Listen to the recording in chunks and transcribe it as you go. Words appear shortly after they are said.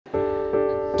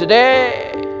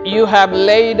Today, you have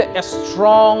laid a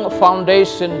strong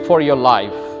foundation for your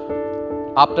life.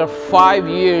 After 5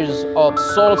 years of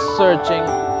soul-searching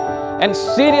and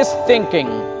serious thinking,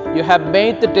 you have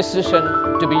made the decision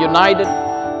to be united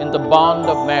in the bond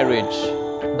of marriage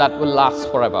that will last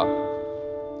forever.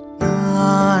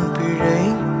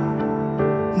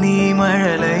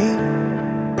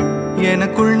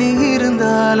 எனக்குள் நீ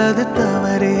இருந்தால் அது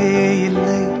தவறே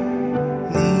இல்லை.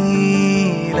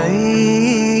 நீலை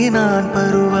நான்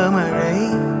பருவமழை,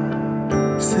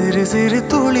 சிறு சிறு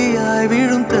துளியாய்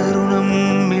விழும் தருணம்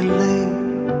இல்லை.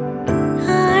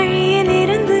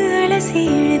 ஆழியிலிருந்து அலசி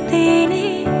இழுத்தேனே,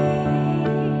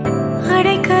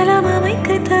 அடைக்கலம் அமைக்க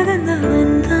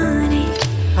தகுந்தவன் தானே.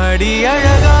 அடி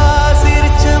அழகா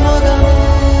சிரிச்ச முகமே,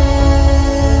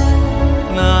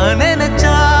 நான்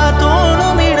நினைச்சா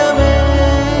தோணும் இடமே.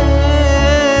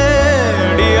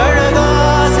 அடி அழகா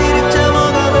சிரிச்ச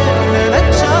முகமே,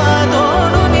 நினைச்சா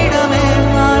தோணும் இடமே.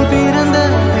 நான் பிறந்த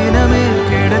தினமே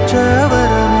கிடைச்ச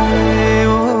வரமே.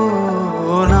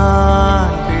 ஓ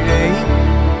நான் பிழை,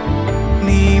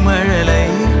 நீ மழலை.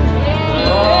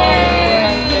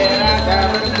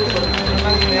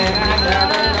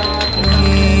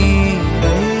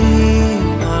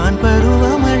 நான்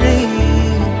பருவமழை,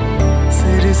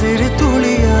 சிறு சிறு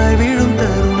துளியாய் விழும்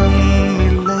தருணம்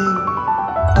இல்லை.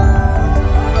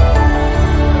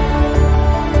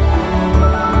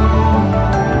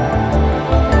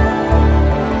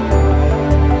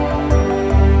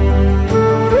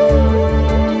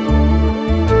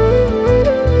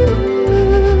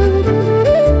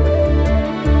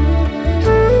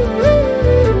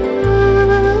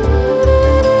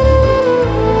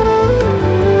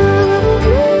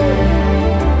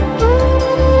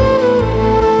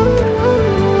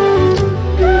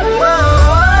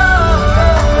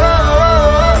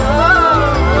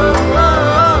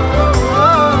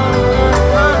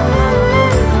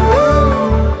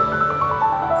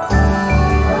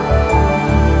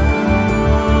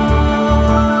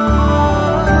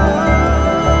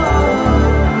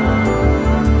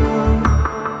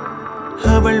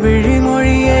 அவள்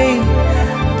விழிமொழியை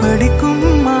படிக்கும்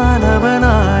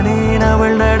மாணவனானேன்,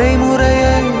 அவள்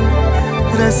நடைமுறையை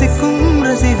ரசிக்கும்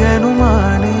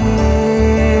ரசிகனுமானே.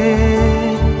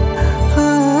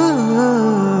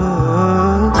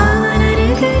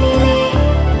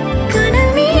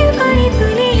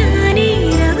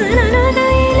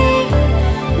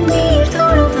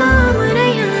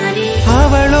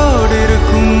 அவளோடு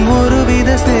இருக்கும் ஒருவித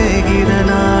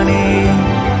சிநேகிதனானே,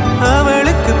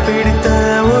 அவளுக்கு பிடித்த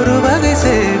ஒரு வகை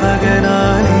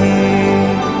சேவகனானே.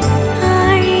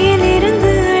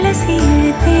 ஆழியிலிருந்து அலசி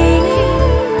இழுத்தேனே,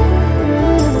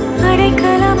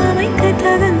 அடைக்கலம் அமைக்க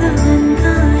தகுந்தவன்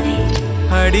தானே.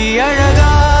 அடி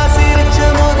அழகா சிரிச்ச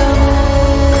முகமே,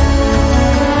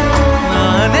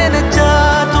 நான் நினைச்சா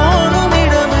தோணும்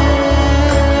இடமே.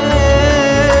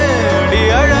 அடி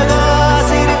அழகா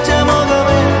சிரிச்ச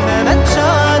முகமே, நினைச்சா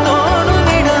தோணும்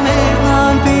இடமே.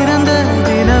 நான் பிறந்த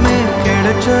தினமே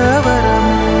கிடைச்ச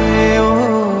வரமே.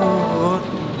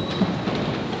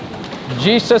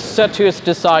 Jesus said to his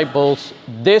disciples,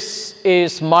 "This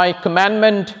is my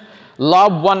commandment,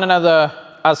 love one another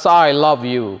as I love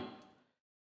you."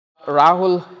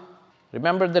 Rahul,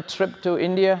 remember the trip to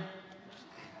India?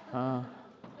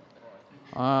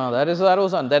 That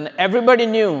was on. Then everybody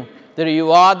knew that you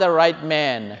are the right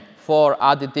man for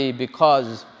Aditi because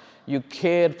you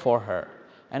cared for her.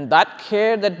 And that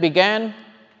care that began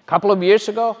a couple of years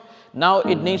ago, now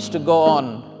it needs to go on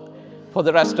for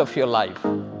the rest of your life.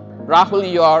 Rahul,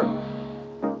 you are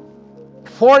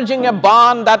forging a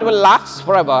bond that will last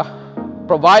forever,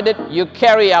 provided you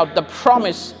carry out the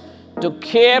promise to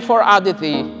care for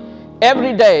Aditi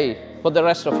every day for the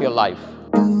rest of your life.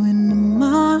 In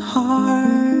my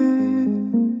heart,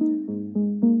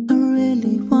 I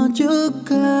really want you,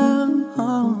 girl.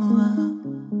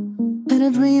 And I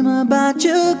dream about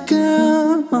you, girl.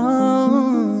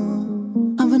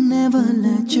 I will never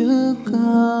let you go.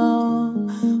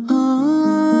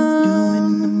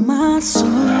 My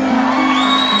soul,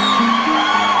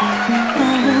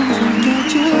 I won't forget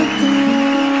you,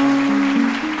 girl.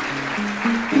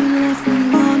 You left me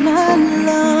all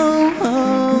alone,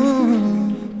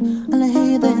 and I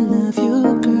hate that I love you,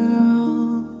 girl.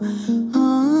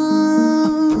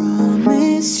 I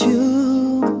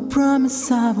promise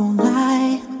I won't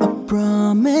lie. I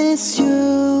promise you,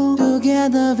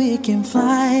 together we can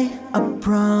fly. I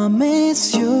promise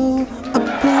you, I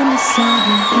promise I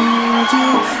won't hold you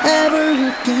ever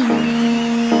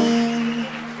again.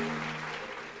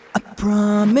 I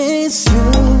promise you,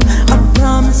 I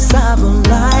promise I won't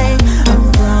lie. I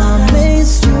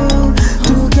promise you,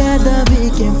 together we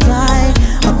can fly.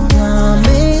 I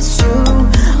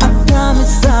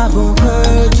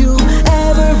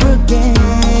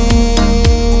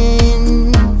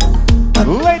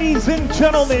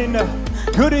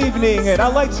evening, and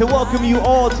I'd like to welcome you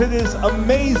all to this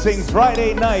amazing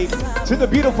Friday night, to the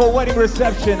beautiful wedding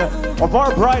reception of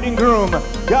our bride and groom.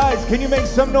 Guys, can you make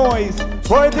some noise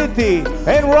for Aditi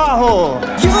and Rahul?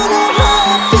 You know how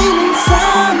I feel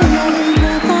inside me,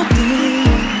 without you.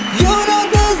 You know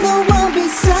there's no one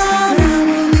beside me, I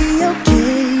will be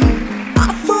okay. I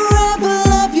forever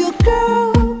love you,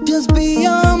 girl, just be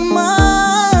on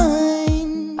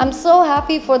mine. I'm so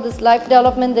happy for this life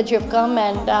development that you've come,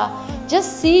 and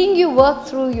just seeing you work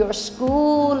through your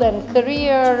school and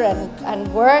career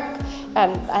and work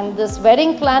and this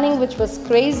wedding planning, which was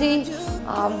crazy.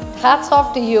 Hats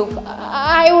off to you.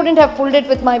 I wouldn't have pulled it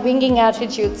with my winging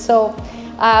attitude, so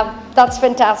that's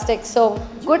fantastic. So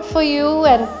good for you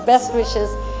and best wishes.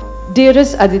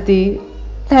 Dearest Aditi,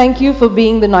 thank you for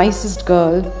being the nicest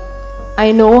girl.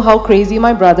 I know how crazy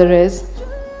my brother is.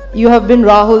 You have been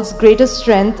Rahul's greatest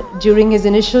strength during his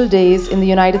initial days in the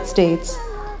United States.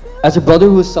 As a brother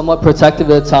who was somewhat protective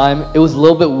at the time, it was a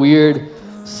little bit weird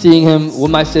seeing him with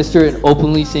my sister and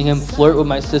openly seeing him flirt with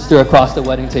my sister across the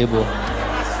wedding table.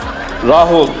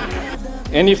 Rahul,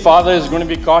 any father is going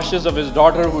to be cautious of his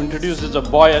daughter who introduces a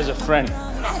boy as a friend.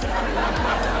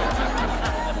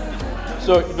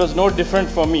 So it was no different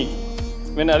for me.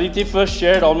 When Aditi first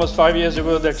shared almost 5 years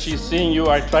ago that she's seeing you,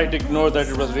 I tried to ignore that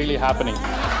it was really happening.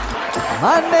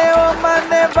 Mane o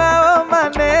mane ba o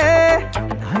mane,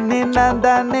 nane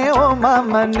nandane o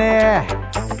mamane.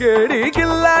 Kedi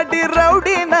gilladi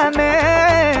rowdy nane,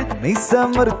 misa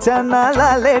murcha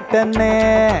nala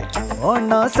letane.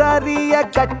 Ono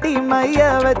sariya katti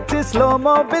maiya vechu slow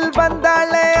mobile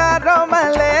vandale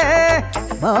aromale.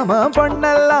 Mama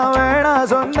ponnalla vena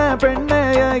sonna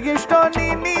penne ishto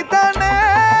nee tane.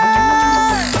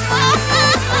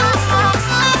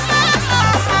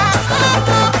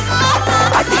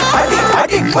 Adi, adi,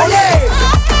 adi, adi,